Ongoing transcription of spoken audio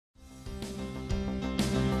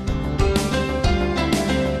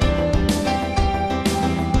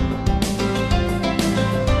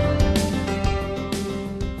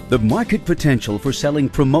The market potential for selling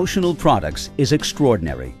promotional products is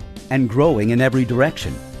extraordinary and growing in every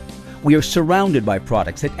direction. We are surrounded by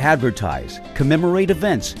products that advertise, commemorate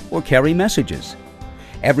events, or carry messages.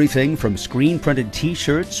 Everything from screen-printed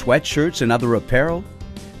t-shirts, sweatshirts, and other apparel,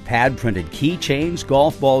 pad-printed keychains,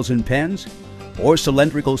 golf balls and pens, or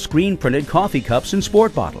cylindrical screen-printed coffee cups and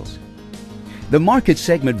sport bottles. The market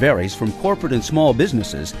segment varies from corporate and small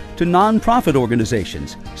businesses to non-profit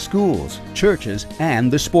organizations, schools, churches, and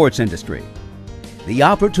the sports industry. The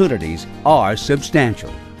opportunities are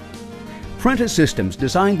substantial. Printa Systems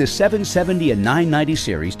designed the 770 and 990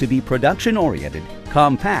 series to be production-oriented,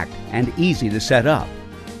 compact, and easy to set up.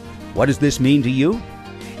 What does this mean to you?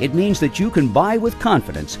 It means that you can buy with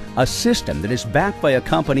confidence a system that is backed by a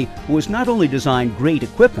company who has not only designed great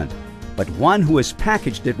equipment, but one who has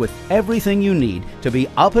packaged it with everything you need to be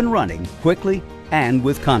up and running quickly and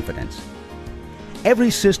with confidence.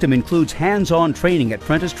 Every system includes hands-on training at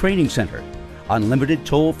Printa's Training Center, unlimited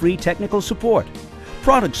toll-free technical support,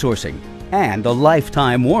 product sourcing, and a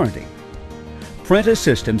lifetime warranty. Printa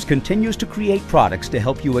Systems continues to create products to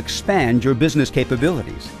help you expand your business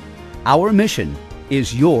capabilities. Our mission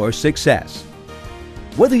is your success.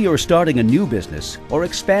 Whether you're starting a new business or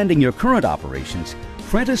expanding your current operations,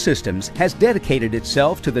 Printa Systems has dedicated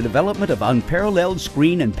itself to the development of unparalleled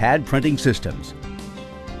screen and pad printing systems.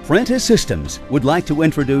 Printa Systems would like to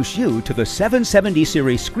introduce you to the 770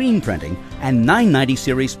 series screen printing and 990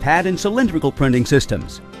 series pad and cylindrical printing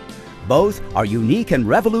systems. Both are unique and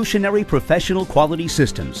revolutionary professional quality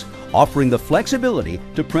systems, offering the flexibility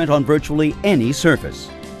to print on virtually any surface.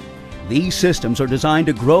 These systems are designed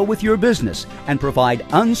to grow with your business and provide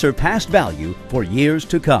unsurpassed value for years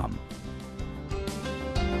to come.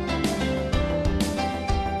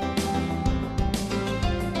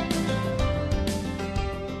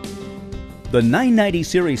 The 990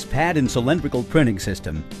 series pad and cylindrical printing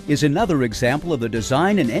system is another example of the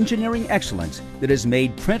design and engineering excellence that has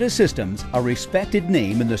made Printa Systems a respected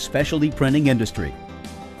name in the specialty printing industry.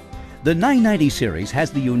 The 990 series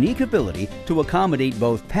has the unique ability to accommodate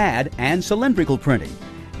both pad and cylindrical printing,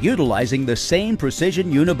 utilizing the same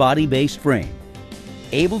precision unibody-based frame.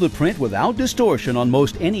 Able to print without distortion on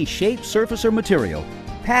most any shape, surface, or material,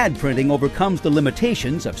 pad printing overcomes the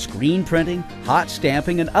limitations of screen printing, hot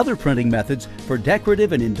stamping, and other printing methods for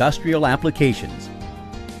decorative and industrial applications.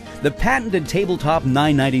 The patented tabletop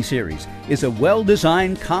 990 series is a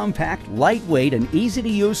well-designed, compact, lightweight, and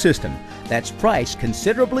easy-to-use system that's priced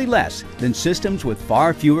considerably less than systems with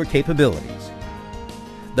far fewer capabilities.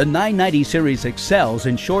 The 990 series excels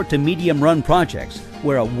in short to medium-run projects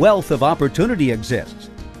where a wealth of opportunity exists.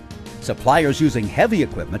 Suppliers using heavy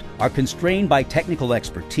equipment are constrained by technical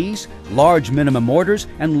expertise, large minimum orders,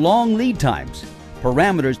 and long lead times,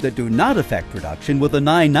 parameters that do not affect production with the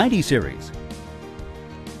 990 series.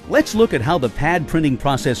 Let's look at how the pad printing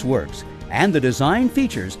process works and the design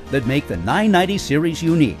features that make the 990 series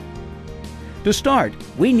unique. To start,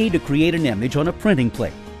 we need to create an image on a printing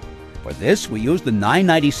plate. For this, we use the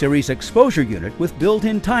 990 series exposure unit with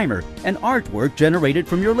built-in timer and artwork generated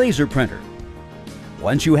from your laser printer.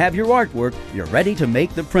 Once you have your artwork, you're ready to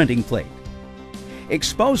make the printing plate.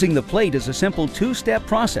 Exposing the plate is a simple two-step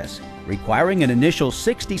process, requiring an initial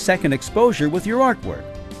 60-second exposure with your artwork.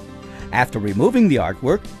 After removing the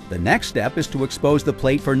artwork, the next step is to expose the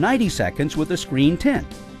plate for 90 seconds with a screen tint.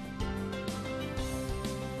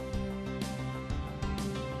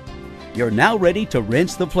 You're now ready to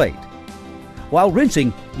rinse the plate. While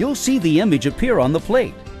rinsing, you'll see the image appear on the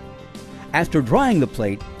plate. After drying the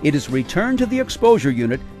plate, it is returned to the exposure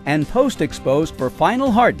unit and post-exposed for final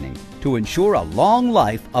hardening to ensure a long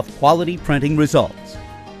life of quality printing results.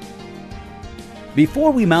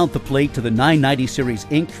 Before we mount the plate to the 990 series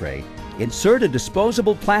ink tray, insert a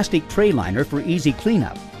disposable plastic tray liner for easy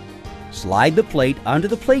cleanup. Slide the plate under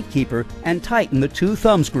the plate keeper and tighten the 2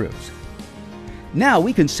 thumb screws. Now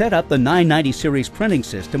we can set up the 990 series printing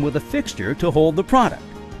system with a fixture to hold the product.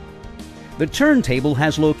 The turntable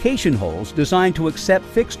has location holes designed to accept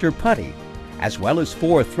fixture putty, as well as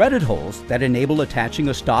 4 threaded holes that enable attaching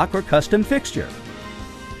a stock or custom fixture.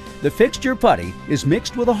 The fixture putty is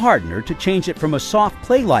mixed with a hardener to change it from a soft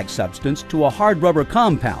clay-like substance to a hard rubber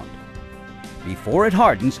compound. Before it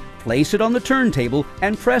hardens, place it on the turntable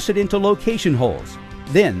and press it into location holes.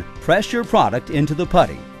 Then press your product into the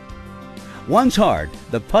putty. Once hard,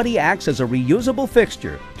 the putty acts as a reusable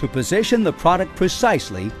fixture to position the product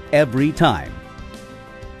precisely every time.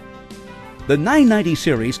 The 990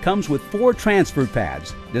 series comes with 4 transfer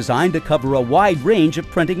pads designed to cover a wide range of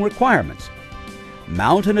printing requirements.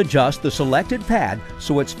 Mount and adjust the selected pad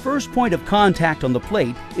so its first point of contact on the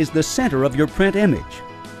plate is the center of your print image.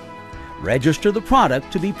 Register the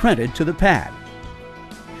product to be printed to the pad.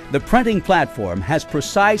 The printing platform has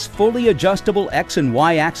precise, fully adjustable X and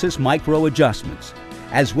Y axis micro adjustments,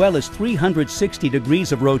 as well as 360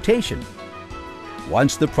 degrees of rotation.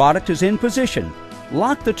 Once the product is in position,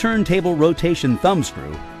 lock the turntable rotation thumb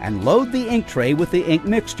screw and load the ink tray with the ink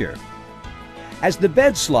mixture. As the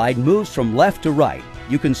bed slide moves from left to right,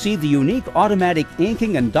 you can see the unique automatic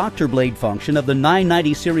inking and doctor blade function of the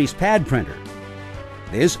 990 series pad printer.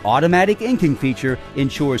 This automatic inking feature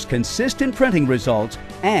ensures consistent printing results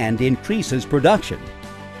and increases production.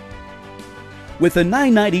 With the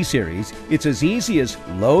 990 series, it's as easy as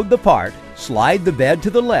load the part, slide the bed to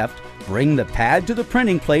the left, bring the pad to the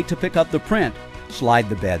printing plate to pick up the print, slide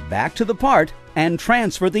the bed back to the part, and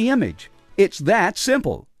transfer the image. It's that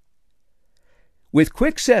simple. With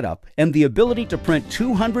quick setup and the ability to print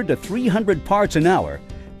 200 to 300 parts an hour,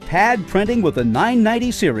 pad printing with the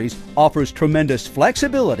 990 series offers tremendous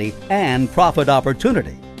flexibility and profit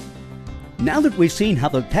opportunity. Now that we've seen how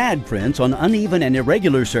the pad prints on uneven and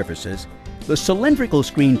irregular surfaces, the cylindrical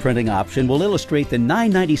screen printing option will illustrate the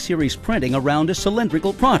 990 series printing around a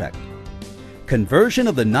cylindrical product. Conversion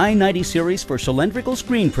of the 990 series for cylindrical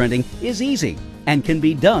screen printing is easy and can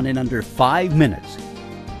be done in under 5 minutes.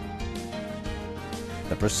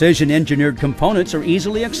 The precision-engineered components are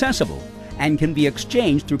easily accessible and can be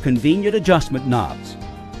exchanged through convenient adjustment knobs.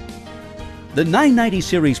 The 990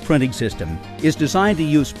 series printing system is designed to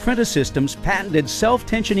use Printa System's patented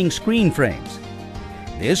self-tensioning screen frames.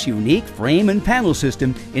 This unique frame and panel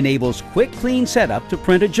system enables quick, clean setup to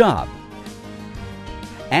print a job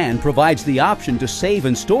and provides the option to save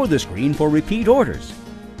and store the screen for repeat orders.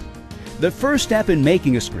 The first step in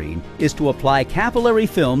making a screen is to apply capillary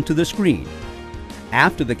film to the screen.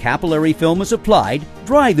 After the capillary film is applied,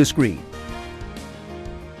 dry the screen.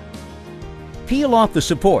 Peel off the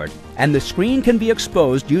support and the screen can be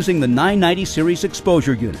exposed using the 990 series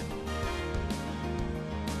exposure unit.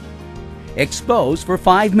 Expose for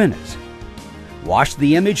 5 minutes. Wash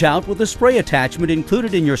the image out with a spray attachment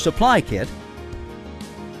included in your supply kit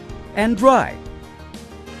and dry.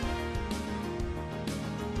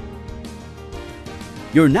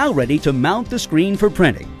 You're now ready to mount the screen for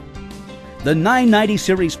printing. The 990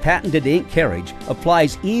 series patented ink carriage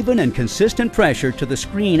applies even and consistent pressure to the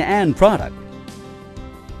screen and product.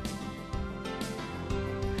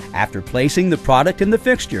 After placing the product in the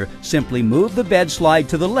fixture, simply move the bed slide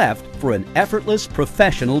to the left for an effortless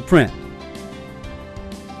professional print.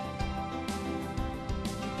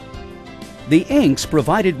 The inks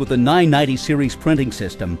provided with the 990 series printing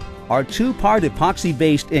system are 2-part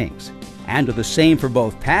epoxy-based inks and are the same for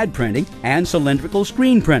both pad printing and cylindrical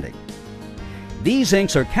screen printing. These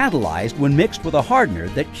inks are catalyzed when mixed with a hardener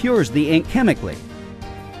that cures the ink chemically.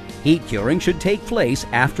 Heat curing should take place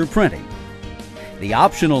after printing. The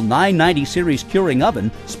optional 990 series curing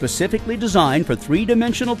oven, specifically designed for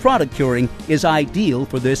 3-dimensional product curing, is ideal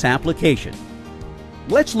for this application.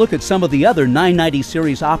 Let's look at some of the other 990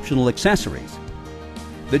 series optional accessories.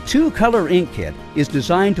 The 2-color ink kit is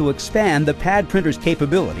designed to expand the pad printer's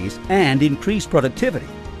capabilities and increase productivity.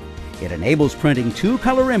 It enables printing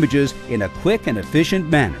 2-color images in a quick and efficient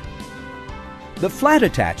manner. The flat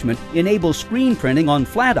attachment enables screen printing on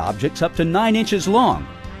flat objects up to 9 inches long.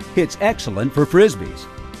 It's excellent for frisbees.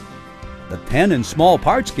 The pen and small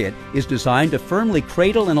parts kit is designed to firmly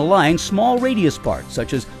cradle and align small radius parts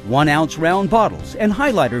such as 1-ounce round bottles and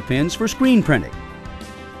highlighter pins for screen printing.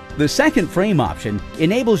 The second frame option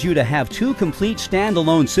enables you to have 2 complete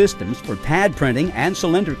standalone systems for pad printing and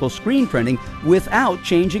cylindrical screen printing without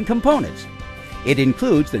changing components. It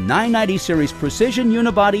includes the 990 series precision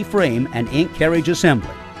unibody frame and ink carriage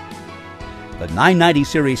assembly. The 990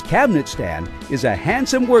 series cabinet stand is a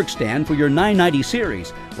handsome workstand for your 990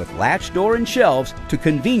 series with latch door and shelves to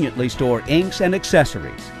conveniently store inks and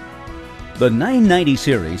accessories. The 990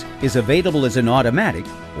 series is available as an automatic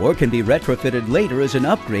or can be retrofitted later as an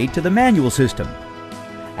upgrade to the manual system.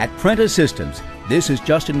 At Printa Systems, this is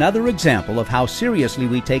just another example of how seriously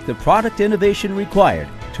we take the product innovation required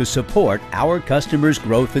to support our customers'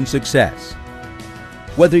 growth and success.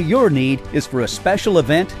 Whether your need is for a special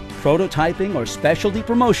event, prototyping, or specialty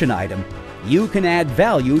promotion item, you can add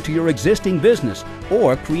value to your existing business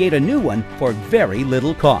or create a new one for very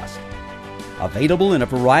little cost. Available in a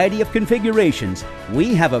variety of configurations,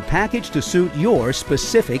 we have a package to suit your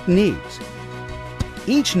specific needs.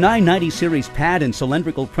 Each 990 series pad and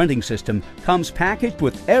cylindrical printing system comes packaged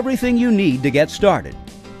with everything you need to get started.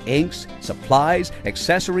 Inks, supplies,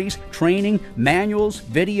 accessories, training, manuals,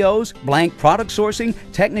 videos, blank product sourcing,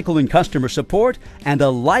 technical and customer support, and a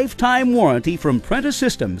lifetime warranty from Printa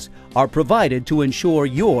Systems are provided to ensure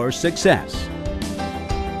your success.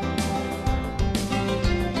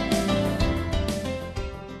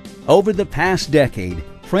 Over the past decade,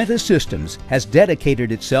 Printa Systems has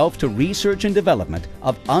dedicated itself to research and development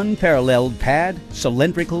of unparalleled pad,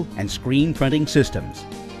 cylindrical, and screen printing systems.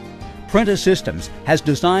 Printa Systems has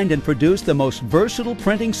designed and produced the most versatile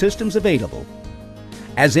printing systems available.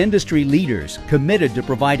 As industry leaders committed to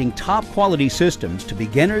providing top quality systems to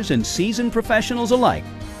beginners and seasoned professionals alike,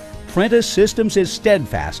 Printa Systems is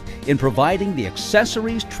steadfast in providing the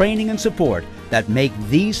accessories, training, and support that make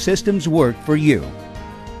these systems work for you.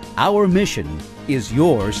 Our mission is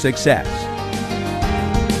your success.